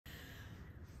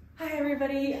Hi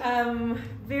everybody,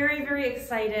 very, very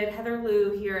excited. Heather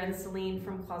Lou here and Céline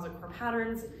from Closet Core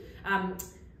Patterns.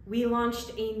 We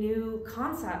launched a new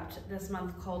concept this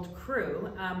month called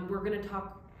Crew.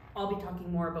 I'll be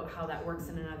talking more about how that works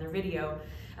in another video,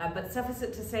 but suffice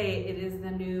it to say, it is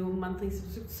the new monthly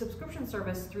subscription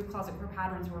service through Closet Core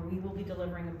Patterns where we will be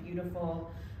delivering a beautiful,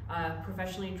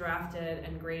 professionally drafted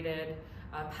and graded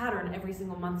pattern every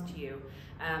single month to you.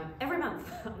 Every month,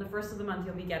 on the first of the month,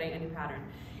 you'll be getting a new pattern.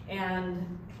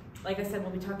 And like I said,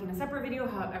 we'll be talking in a separate video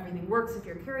how everything works if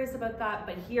you're curious about that,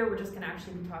 but here we're just gonna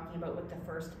actually be talking about what the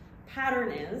first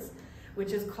pattern is,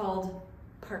 which is called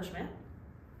Parchment.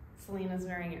 Céline is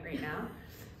wearing it right now.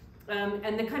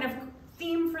 And the kind of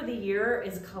theme for the year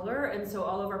is color, and so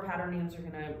all of our pattern names are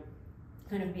gonna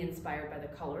kind of be inspired by the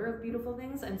color of beautiful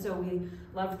things. And so we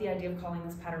loved the idea of calling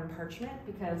this pattern Parchment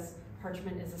because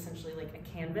parchment is essentially like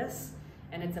a canvas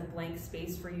and it's a blank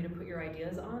space for you to put your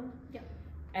ideas on. Yeah.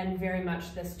 And very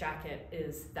much this jacket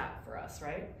is that for us,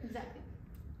 right? Exactly.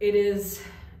 It is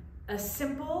a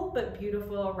simple but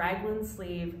beautiful raglan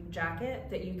sleeve jacket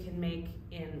that you can make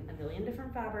in a million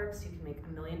different fabrics. You can make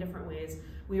a million different ways.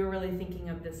 We were really thinking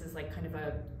of this as like kind of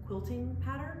a quilting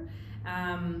pattern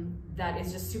that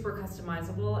is just super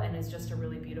customizable and is just a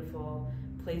really beautiful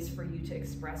place for you to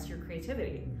express your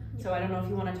creativity. Yeah. So I don't know if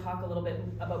you want to talk a little bit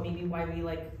about maybe why we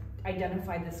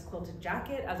identified this quilted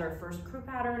jacket as our first crew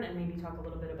pattern and maybe talk a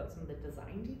little bit about some of the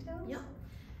design details. Yeah.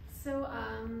 So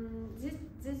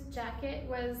this jacket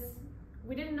was,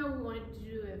 we didn't know we wanted to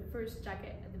do a first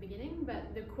jacket at the beginning,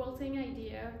 but the quilting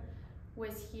idea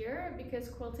was here because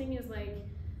quilting is like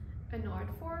an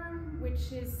art form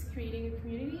which is creating a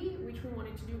community, which we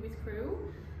wanted to do with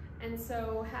crew. And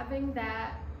so having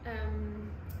that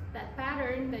that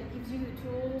pattern that gives you the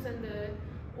tools and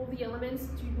all the elements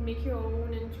to make your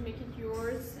own and to make it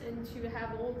yours and to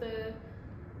have all the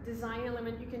design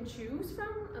element you can choose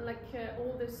from, and like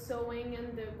all the sewing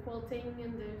and the quilting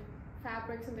and the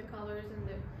fabrics and the colors and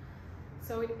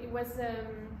so it was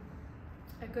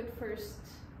a good first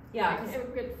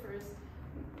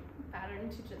pattern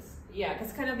to just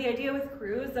because kind of the idea with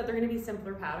crew is that they're going to be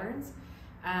simpler patterns,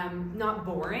 not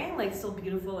boring, like still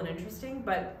beautiful and interesting,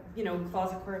 but you know,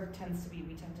 Closet Core we tend to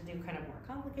do kind of more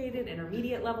complicated,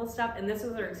 intermediate level stuff, and this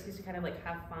was our excuse to kind of like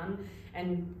have fun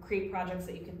and create projects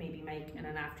that you could maybe make in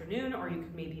an afternoon, or you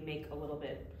could maybe make a little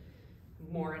bit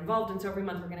more involved. And so every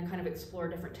month we're going to kind of explore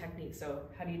different techniques. So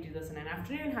how do you do this in an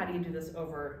afternoon? How do you do this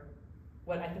over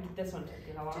what I think this one took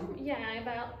you how long? Yeah,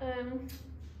 about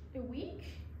a week.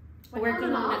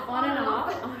 Working on and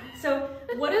off. So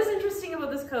what is interesting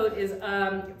about this coat is,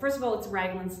 first of all, it's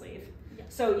raglan sleeve. Yeah.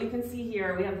 So you can see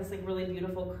here, we have this like really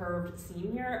beautiful curved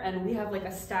seam here, and we have like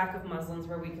a stack of muslins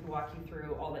where we could walk you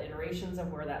through all the iterations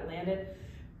of where that landed.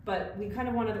 But we kind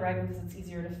of wanted the raglan because it's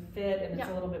easier to fit and it's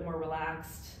a little bit more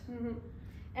relaxed. Mm-hmm.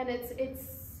 And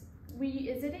we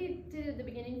did at the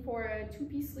beginning for a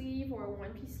 2-piece sleeve or a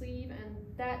 1-piece sleeve, and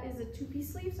that is a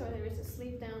 2-piece sleeve, so there is a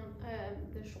sleeve down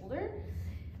the shoulder.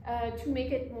 To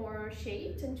make it more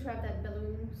shaped and to have that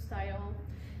balloon style.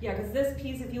 Yeah, because this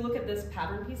piece, if you look at this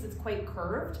pattern piece, it's quite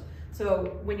curved.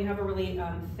 So when you have a really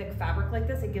thick fabric like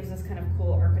this, it gives this kind of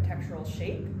cool architectural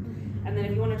shape. And then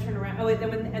if you want to turn around,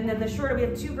 and then the shorter, we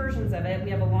have two versions of it. We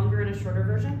have a longer and a shorter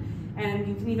version. And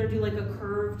you can either do like a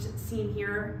curved seam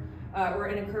here, or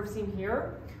in a curved seam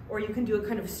here, or you can do it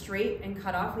kind of straight and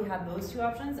cut off. We have those two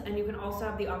options. And you can also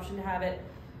have the option to have it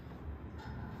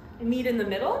meet in the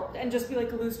middle and just be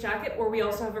like a loose jacket, or we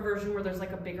also have a version where there's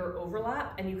like a bigger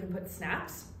overlap and you can put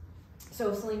snaps. So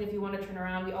Céline, if you want to turn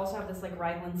around, we also have this like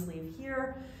raglan sleeve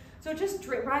here. So just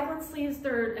raglan sleeves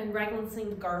and raglan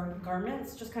sleeve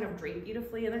garments just kind of drape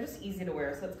beautifully, and they're just easy to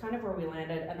wear. So that's kind of where we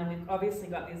landed. And then we've obviously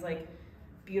got these like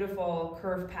beautiful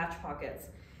curved patch pockets.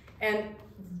 And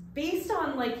based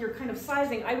on like your kind of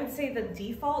sizing, I would say the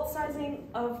default sizing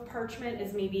of Parchment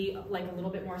is maybe like a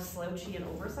little bit more slouchy and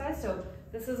oversized. So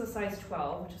this is a size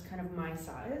 12, which is kind of my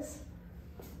size.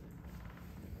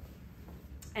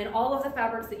 And all of the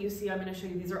fabrics that you see, I'm going to show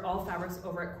you, these are all fabrics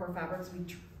over at Core Fabrics. We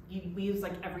use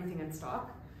like everything in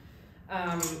stock.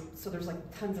 So there's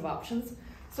like tons of options.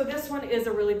 So this one is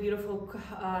a really beautiful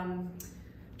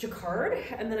jacquard,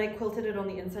 and then I quilted it on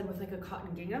the inside with like a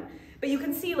cotton gingham. But you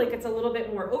can see like it's a little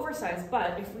bit more oversized,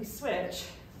 but if we switch,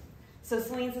 so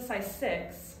Celine's a size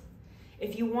 6.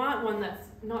 If you want one that's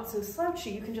not so slouchy,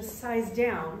 you can just size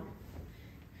down,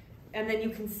 and then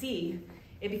you can see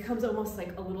it becomes almost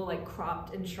like a little like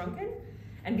cropped and shrunken.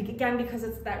 And again, because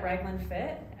it's that raglan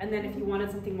fit. And then if you wanted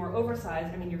something more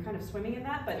oversized, I mean, you're kind of swimming in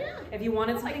that, but yeah, if you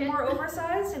wanted something more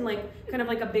oversized and like kind of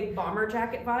like a big bomber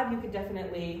jacket vibe, you could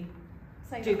definitely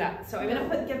do that. So I'm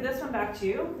gonna give this one back to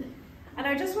you. And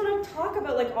I just want to talk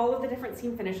about like all of the different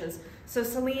seam finishes. So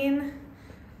Céline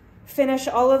finished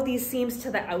all of these seams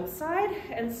to the outside,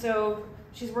 and so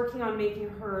she's working on making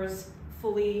hers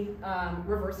fully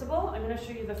reversible. I'm going to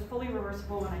show you the fully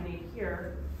reversible one I made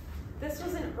here. This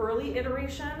was an early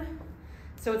iteration,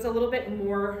 so it's a little bit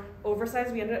more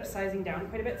oversized. We ended up sizing down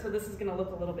quite a bit, so this is going to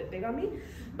look a little bit big on me.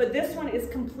 But this one is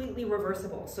completely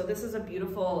reversible. So this is a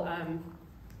beautiful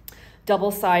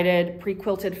double-sided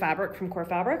pre-quilted fabric from Core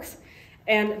Fabrics.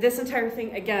 And this entire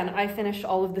thing, again, I finished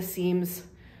all of the seams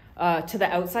to the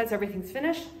outside, so everything's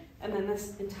finished, and then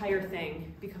this entire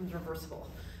thing becomes reversible.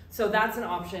 So that's an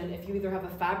option if you either have a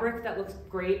fabric that looks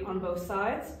great on both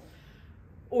sides,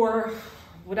 or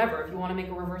whatever, if you want to make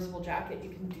a reversible jacket, you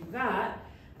can do that.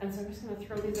 And so I'm just going to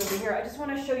throw these over here. I just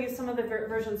want to show you some of the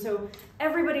versions. So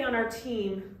everybody on our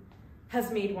team has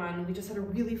made one. We just had a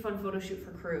really fun photo shoot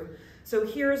for Crew. So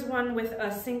here's one with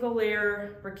a single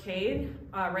layer brocade,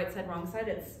 right side, wrong side.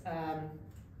 It's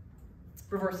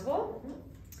reversible.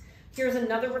 Here's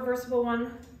another reversible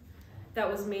one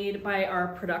that was made by our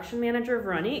production manager,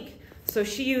 Veronique. So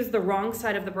she used the wrong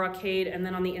side of the brocade, and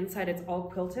then on the inside it's all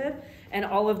quilted, and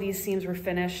all of these seams were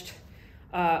finished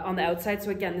on the outside.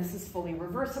 So again, this is fully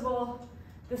reversible.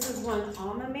 This is one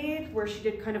Amma made where she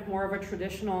did kind of more of a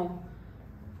traditional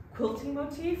quilting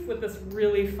motif with this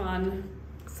really fun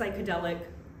psychedelic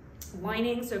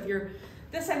lining. So if you're,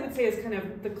 this I would say is kind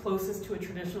of the closest to a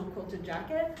traditional quilted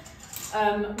jacket.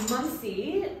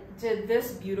 Muncie did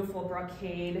this beautiful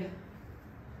brocade.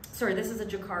 Sorry, this is a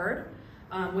jacquard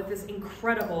with this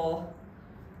incredible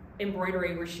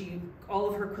embroidery where all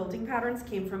of her quilting patterns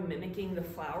came from mimicking the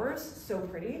flowers. So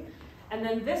pretty. And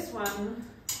then this one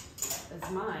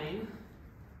is mine.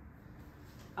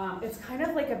 It's kind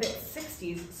of like a bit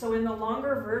 60s. So in the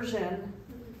longer version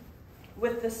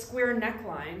with the square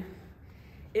neckline,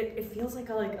 it feels like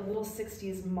a little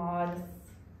 60s mod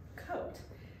coat.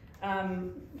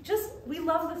 We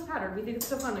love this pattern. We think it's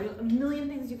so fun. There's a million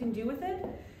things you can do with it.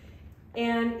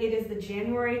 And it is the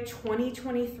January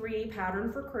 2023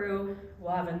 pattern for Crew.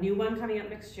 We'll have a new one coming up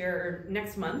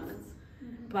next month.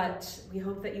 But we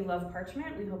hope that you love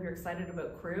Parchment. We hope you're excited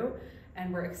about Crew.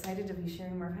 And we're excited to be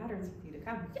sharing more patterns with you to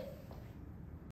come.